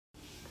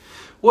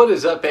What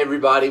is up,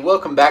 everybody?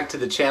 Welcome back to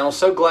the channel.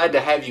 So glad to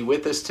have you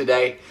with us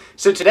today.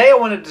 So today I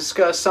want to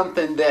discuss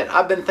something that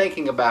I've been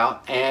thinking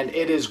about, and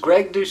it is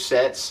Greg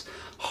Doucette's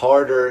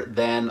Harder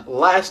Than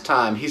Last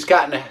Time. He's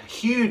gotten a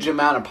huge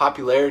amount of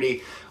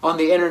popularity on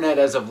the internet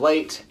as of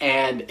late,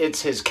 and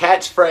it's his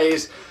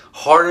catchphrase,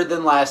 harder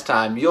than last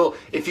time.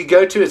 If you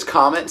go to his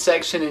comment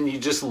section and you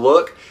just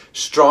look,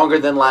 stronger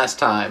than last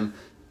time,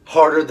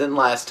 harder than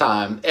last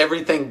time,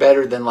 everything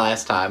better than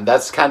last time.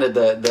 That's kind of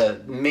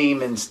the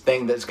meme and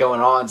thing that's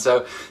going on.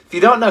 So if you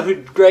don't know who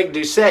Greg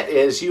Doucette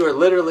is, you are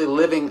literally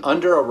living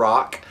under a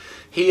rock.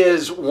 He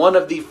is one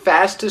of the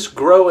fastest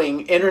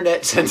growing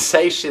internet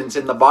sensations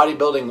in the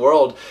bodybuilding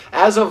world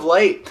as of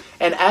late.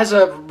 And as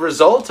a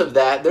result of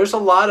that, there's a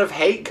lot of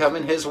hate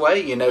coming his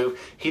way. You know,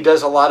 he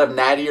does a lot of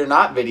natty or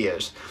not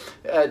videos.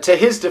 To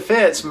his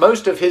defense,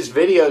 most of his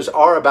videos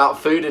are about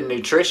food and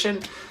nutrition.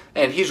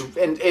 And he's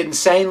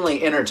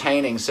insanely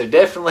entertaining. So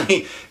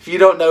definitely, if you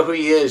don't know who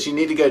he is, you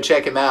need to go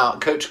check him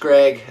out. Coach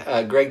Greg,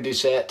 Greg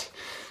Doucette.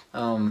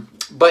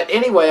 But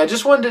anyway, I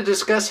just wanted to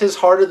discuss his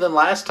harder than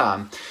last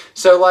time.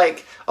 So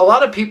like, a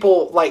lot of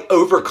people like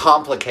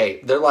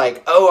overcomplicate. They're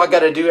like, oh, I got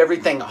to do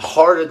everything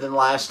harder than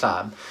last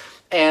time.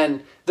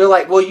 And they're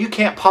like, well, you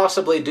can't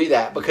possibly do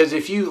that. Because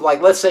if you, like,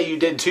 let's say you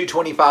did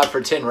 225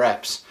 for 10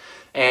 reps.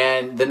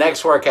 And the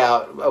next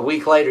workout, a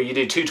week later, you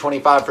do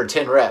 225 for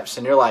 10 reps.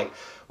 And you're like,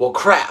 well,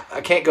 crap,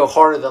 I can't go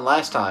harder than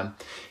last time.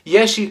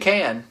 Yes, you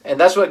can. And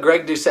that's what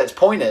Greg Doucette's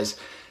point is.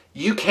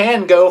 You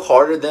can go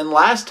harder than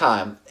last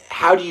time.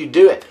 How do you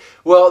do it?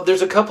 Well,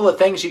 there's a couple of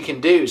things you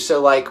can do.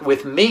 So like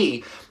with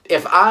me,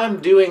 if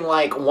I'm doing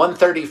like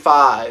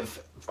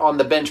 135 on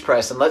the bench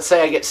press, and let's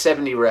say I get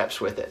 70 reps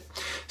with it.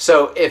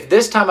 So if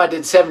this time I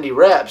did 70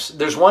 reps,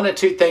 there's one of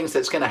two things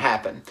that's going to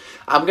happen.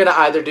 I'm going to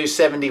either do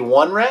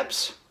 71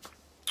 reps,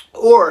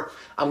 or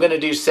I'm going to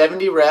do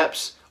 70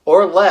 reps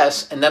or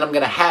less, and then I'm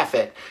going to half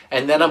it,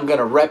 and then I'm going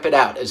to rep it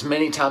out as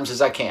many times as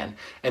I can,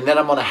 and then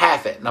I'm going to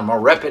half it, and I'm going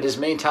to rep it as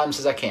many times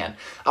as I can.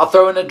 I'll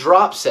throw in a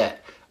drop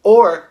set,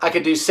 or I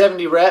could do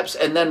 70 reps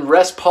and then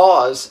rest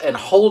pause and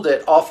hold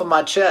it off of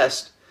my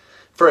chest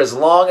for as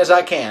long as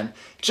I can.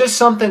 Just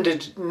something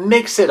to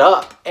mix it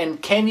up.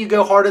 And can you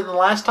go harder than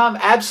last time?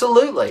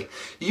 Absolutely.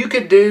 You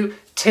could do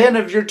 10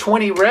 of your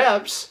 20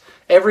 reps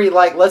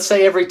let's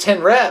say every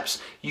 10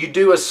 reps, you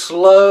do a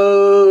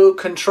slow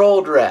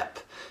controlled rep.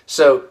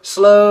 So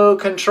slow,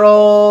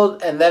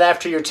 controlled, and then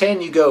after your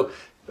 10, you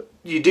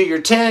do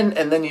your 10,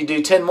 and then you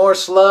do 10 more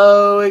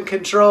slow and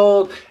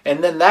controlled,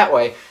 and then that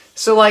way.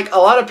 So like a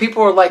lot of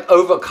people are like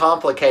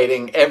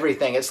overcomplicating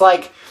everything. It's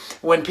like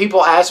when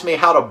people ask me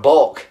how to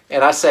bulk,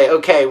 and I say,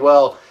 okay,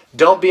 well,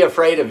 don't be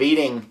afraid of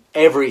eating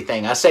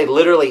everything. I say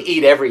literally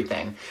eat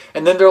everything.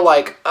 And then they're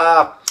like,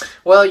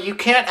 well, you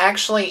can't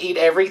actually eat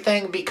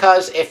everything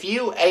because if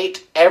you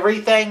ate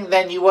everything,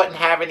 then you wouldn't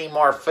have any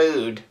more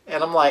food.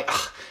 And I'm like,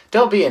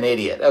 don't be an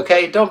idiot,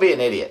 okay? Don't be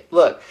an idiot.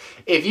 Look,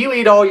 if you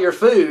eat all your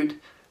food,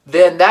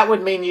 then that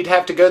would mean you'd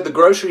have to go to the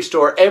grocery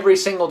store every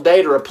single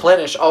day to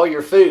replenish all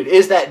your food.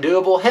 Is that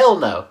doable? Hell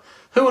no.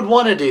 Who would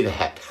want to do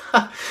that?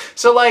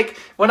 So like,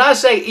 when I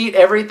say eat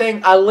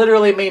everything, I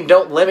literally mean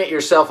don't limit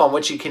yourself on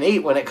what you can eat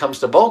when it comes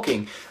to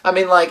bulking. I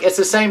mean, like, it's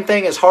the same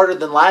thing as harder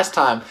than last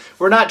time.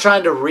 We're not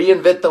trying to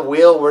reinvent the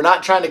wheel. We're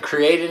not trying to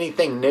create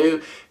anything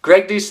new.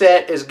 Greg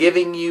Doucette is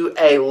giving you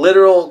a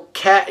literal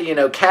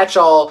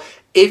catch-all.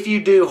 If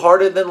you do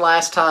harder than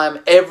last time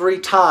every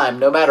time,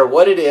 no matter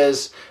what it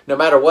is, no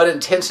matter what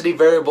intensity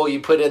variable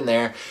you put in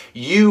there,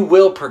 you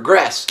will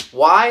progress.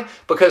 Why?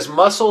 Because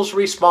muscles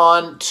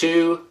respond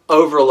to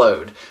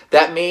overload.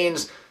 That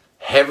means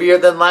heavier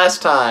than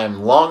last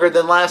time, longer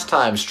than last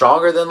time,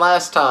 stronger than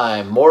last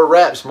time, more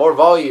reps, more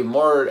volume,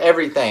 more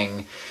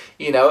everything.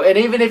 You know, and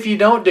even if you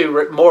don't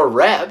do more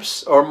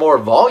reps or more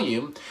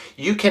volume,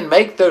 you can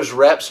make those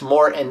reps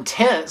more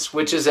intense,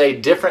 which is a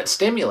different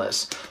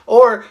stimulus.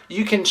 Or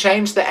you can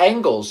change the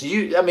angles.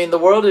 I mean, the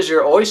world is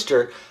your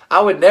oyster. I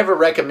would never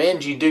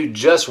recommend you do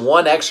just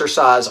one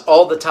exercise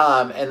all the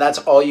time, and that's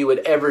all you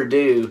would ever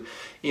do.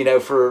 You know,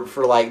 for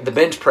like the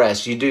bench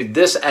press, you do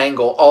this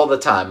angle all the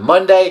time.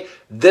 Monday,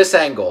 this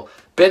angle.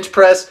 Bench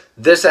press,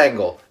 this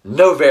angle.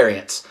 No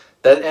variance.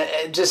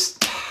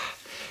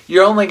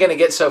 You're only going to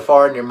get so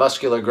far in your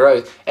muscular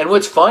growth. And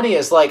what's funny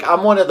is, like,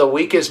 I'm one of the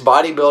weakest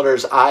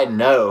bodybuilders I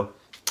know.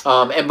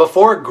 And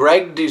before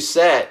Greg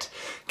Doucette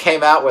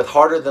came out with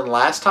Harder Than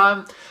Last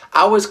Time,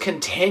 I was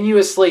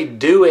continuously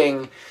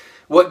doing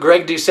what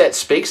Greg Doucette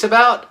speaks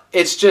about.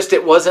 It's just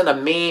it wasn't a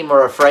meme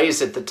or a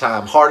phrase at the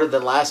time, harder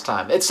than last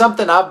time. It's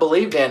something I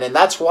believed in, and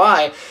that's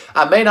why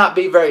I may not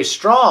be very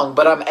strong,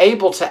 but I'm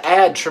able to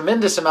add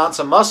tremendous amounts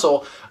of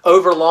muscle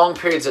over long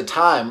periods of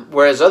time,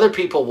 whereas other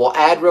people will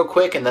add real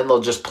quick and then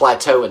they'll just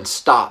plateau and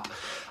stop.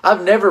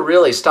 I've never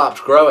really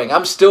stopped growing.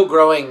 I'm still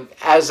growing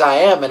as I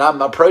am, and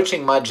I'm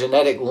approaching my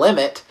genetic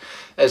limit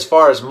as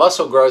far as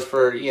muscle growth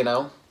for, you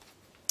know,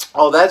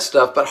 all that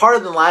stuff. But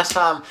harder than last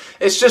time,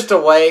 it's just a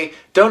way,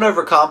 don't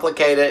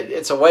overcomplicate it.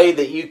 It's a way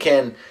that you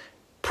can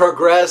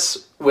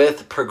progress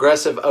with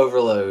progressive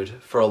overload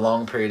for a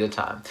long period of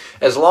time.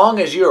 As long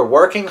as you are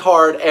working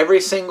hard every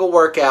single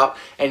workout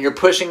and you're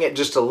pushing it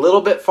just a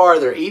little bit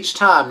farther each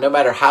time, no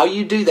matter how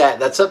you do that,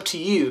 that's up to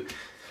you,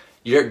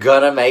 you're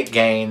gonna make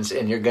gains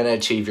and you're gonna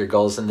achieve your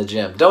goals in the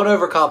gym. Don't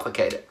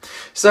overcomplicate it.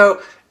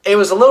 So it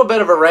was a little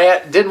bit of a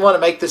rant. Didn't want to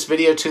make this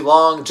video too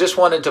long. Just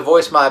wanted to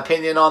voice my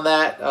opinion on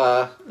that.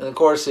 And of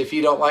course, if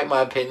you don't like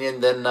my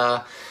opinion, then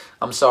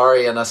I'm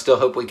sorry, and I still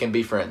hope we can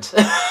be friends.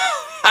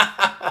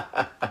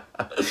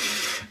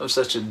 I'm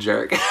such a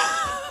jerk.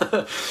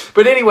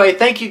 But anyway,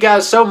 thank you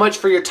guys so much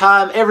for your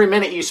time. Every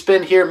minute you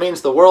spend here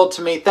means the world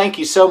to me. Thank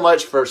you so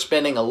much for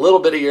spending a little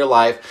bit of your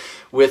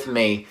life with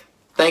me.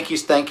 Thank you,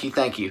 thank you,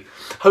 thank you.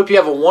 Hope you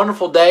have a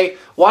wonderful day.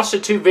 Watch the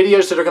 2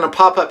 videos that are going to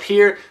pop up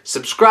here.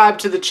 Subscribe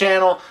to the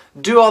channel.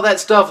 Do all that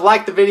stuff.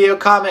 Like the video,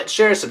 comment,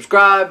 share,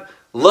 subscribe.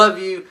 Love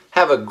you.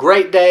 Have a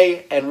great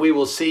day, and we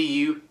will see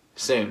you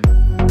soon.